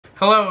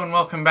Hello and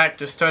welcome back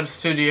to Stud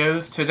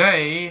Studios.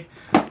 Today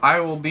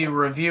I will be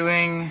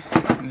reviewing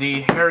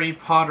the Harry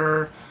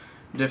Potter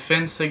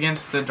Defense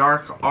Against the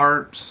Dark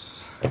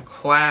Arts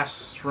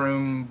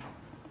classroom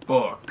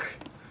book.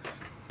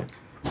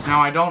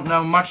 Now I don't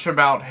know much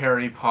about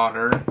Harry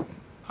Potter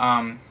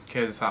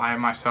because I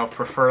myself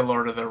prefer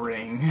Lord of the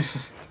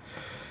Rings.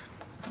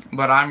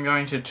 But I'm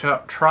going to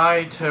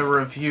try to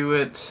review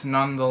it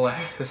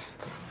nonetheless.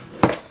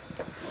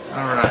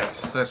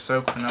 Alright, let's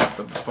open up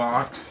the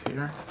box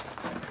here.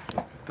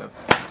 The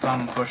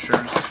thumb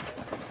pushers.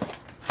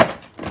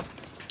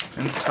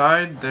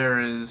 Inside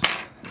there is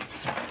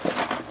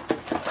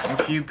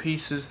a few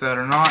pieces that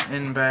are not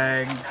in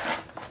bags.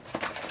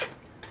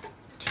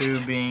 Two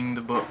being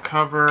the book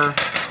cover,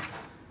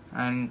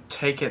 and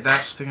take it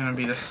that's going to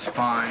be the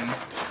spine.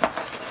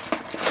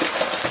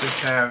 We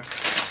have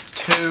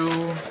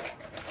two.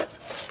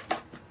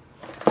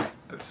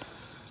 A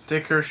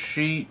sticker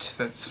sheet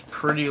that's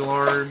pretty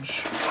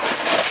large.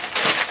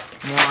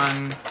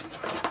 One.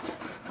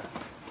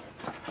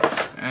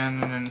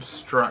 And an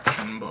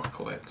instruction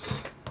booklet.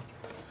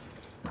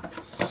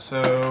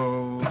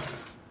 So,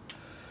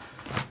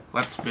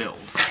 let's build.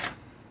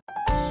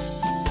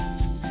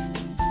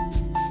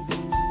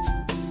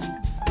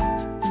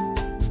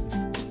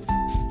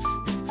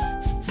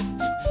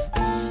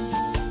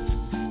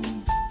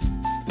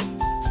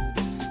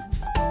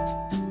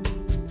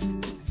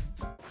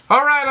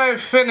 Alright,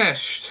 I've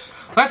finished.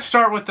 Let's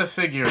start with the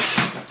figures.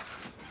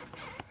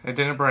 It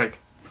didn't break.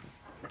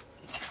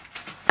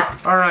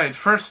 Alright,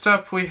 first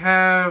up we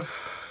have...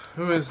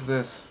 who is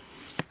this?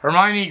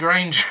 Hermione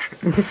Granger.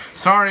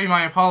 Sorry,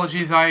 my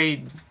apologies,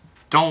 I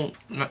don't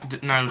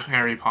know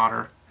Harry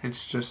Potter.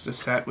 It's just a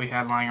set we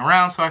had lying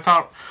around, so I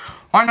thought,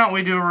 why not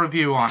we do a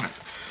review on it?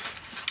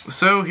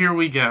 So here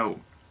we go.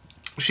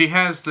 She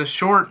has the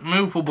short,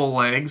 movable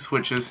legs,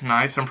 which is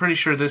nice. I'm pretty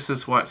sure this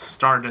is what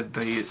started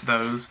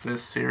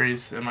this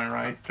series. Am I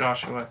right,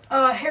 Joshua?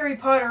 Harry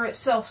Potter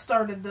itself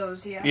started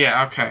those, yeah.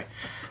 Yeah, okay.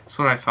 That's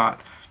what I thought.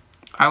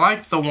 I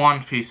like the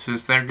wand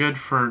pieces. They're good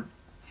for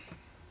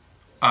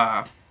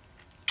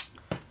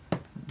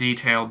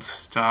detailed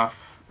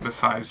stuff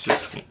besides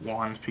just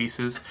wand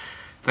pieces.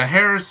 The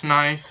hair is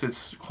nice.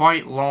 It's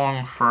quite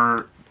long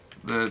for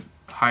the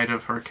height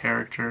of her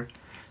character.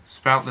 It's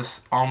about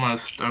this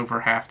almost over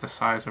half the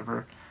size of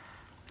her.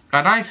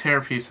 A nice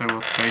hairpiece, I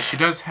will say. She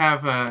does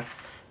have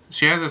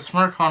she has a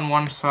smirk on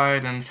one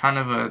side and kind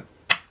of a,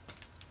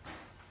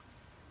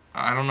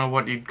 I don't know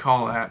what you'd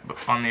call that, but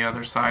on the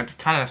other side,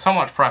 kind of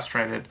somewhat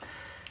frustrated.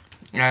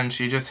 And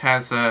she just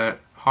has a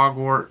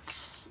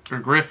Hogwarts or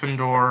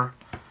Gryffindor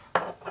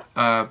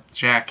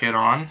jacket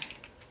on.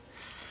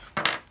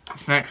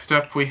 Next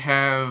up we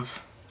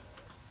have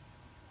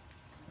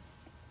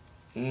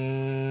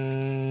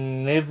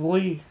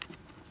Neville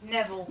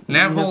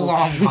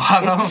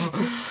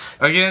Longbottom.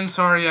 Again,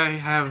 sorry I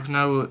have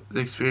no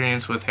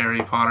experience with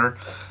Harry Potter.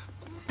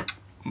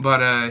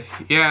 But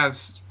yeah,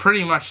 it's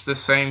pretty much the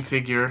same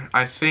figure.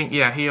 I think,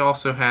 yeah, he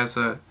also has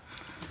a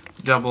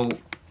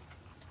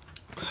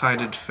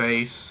double-sided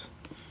face.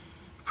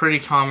 Pretty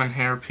common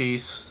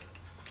hairpiece.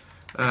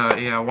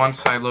 Yeah, one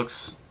side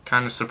looks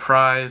kind of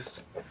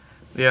surprised.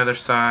 The other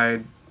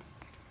side,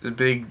 the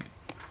big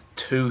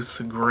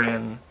tooth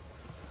grin.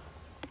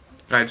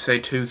 I'd say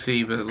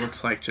toothy, but it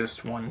looks like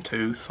just one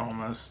tooth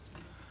almost.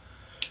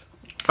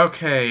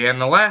 Okay,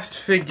 and the last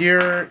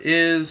figure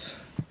is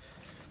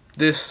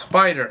this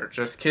spider.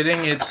 Just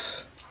kidding,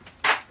 it's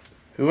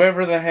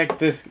whoever the heck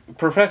this...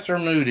 Professor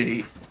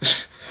Moody.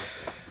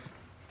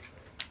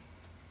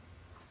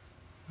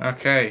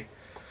 Okay,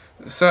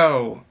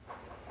 so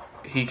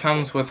he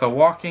comes with a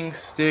walking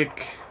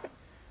stick.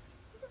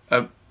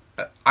 I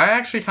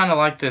actually kind of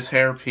like this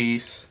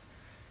hairpiece.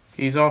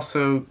 He's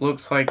also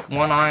looks like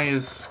one eye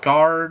is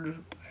scarred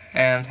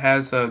and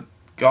has a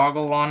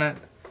goggle on it.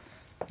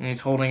 And he's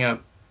holding a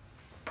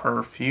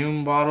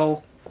perfume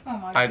bottle. Oh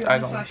my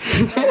goodness,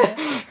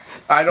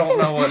 I don't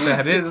know what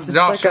that is. It's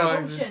like a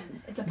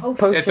potion. It's a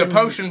potion. It's a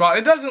potion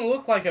bottle. It doesn't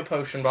look like a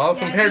potion bottle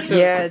compared to...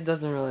 Yeah, it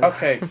doesn't really.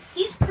 Okay.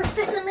 He's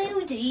Professor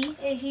Moody.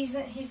 He's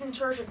in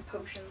charge of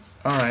potions.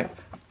 Alright.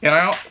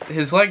 And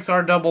his legs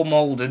are double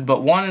molded,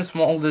 but one is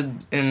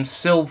molded in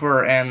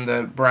silver and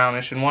the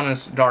brownish, and one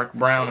is dark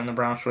brown and the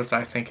brownish, which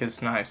I think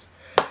is nice.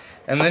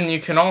 And then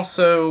you can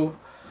also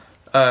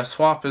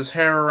swap his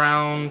hair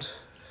around,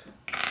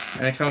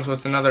 and it comes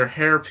with another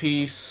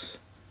hairpiece,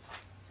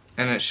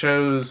 and it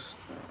shows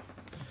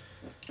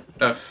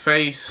a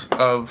face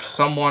of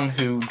someone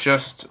who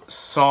just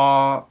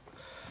saw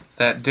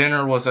that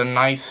dinner was a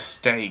nice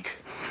steak.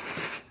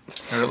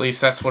 Or at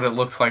least that's what it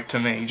looks like to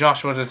me.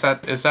 Joshua, is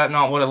that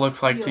not what it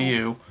looks like to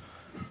you?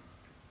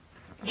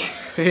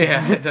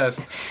 Yeah, it does.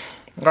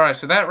 Alright,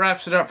 so that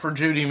wraps it up for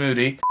Judy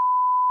Moody.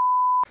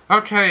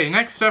 Okay,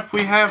 next up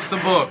we have the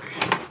book,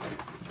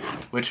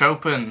 which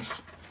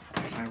opens.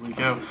 There we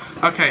go.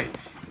 Okay,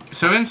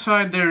 so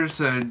inside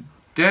there's a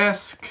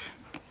desk.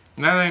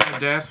 That ain't a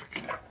desk.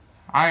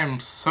 I am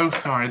so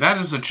sorry. That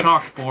is a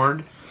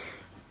chalkboard.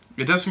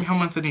 It doesn't come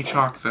with any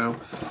chalk though.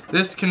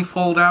 This can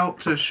fold out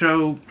to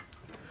show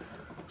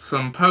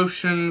some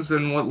potions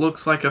and what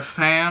looks like a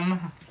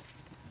fan.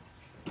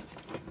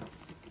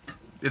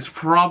 It's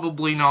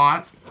probably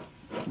not,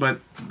 but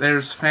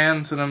there's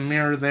fans and a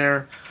mirror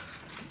there.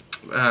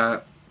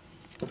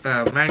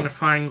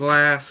 Magnifying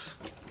glass.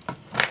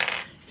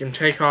 You can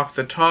take off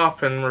the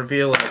top and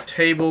reveal a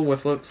table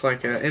with looks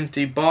like an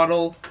empty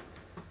bottle.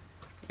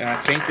 And I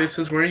think this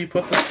is where you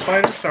put the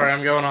spider. Sorry,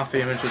 I'm going off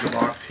the image of the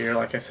box here.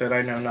 Like I said,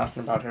 I know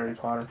nothing about Harry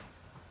Potter.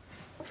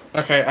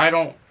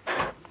 Okay,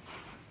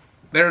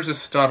 there's a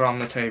stud on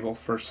the table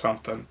for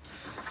something.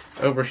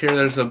 Over here,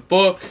 there's a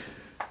book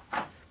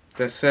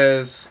that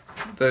says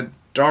The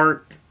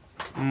Dark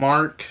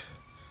Mark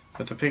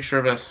with a picture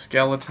of a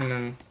skeleton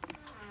and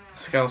a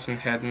skeleton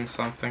head and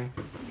something.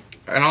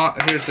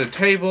 And here's a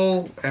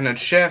table and a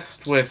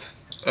chest with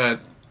a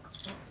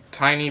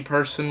tiny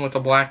person with a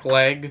black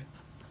leg.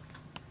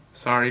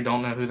 Sorry,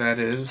 don't know who that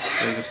is,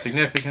 or the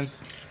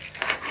significance.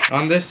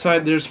 On this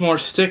side, there's more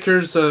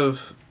stickers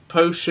of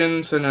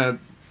potions and a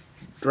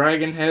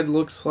dragon head,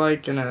 looks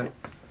like, and a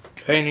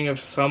painting of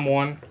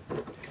someone.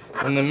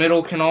 And the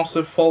middle can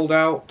also fold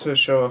out to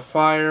show a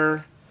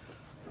fire.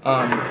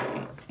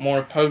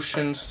 More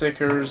potion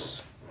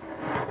stickers.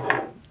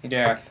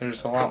 Yeah,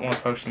 there's a lot more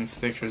potion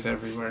stickers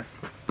everywhere.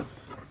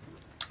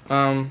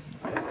 And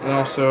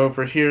also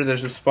over here,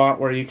 there's a spot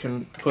where you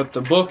can put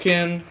the book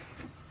in.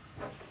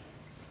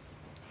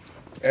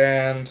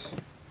 And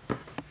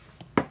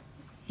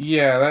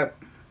yeah, that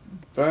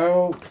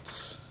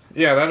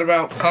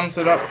about sums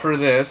it up for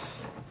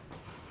this.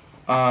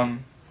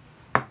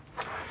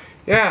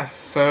 Yeah,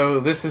 so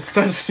this is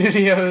Stud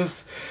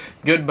Studios.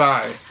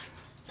 Goodbye.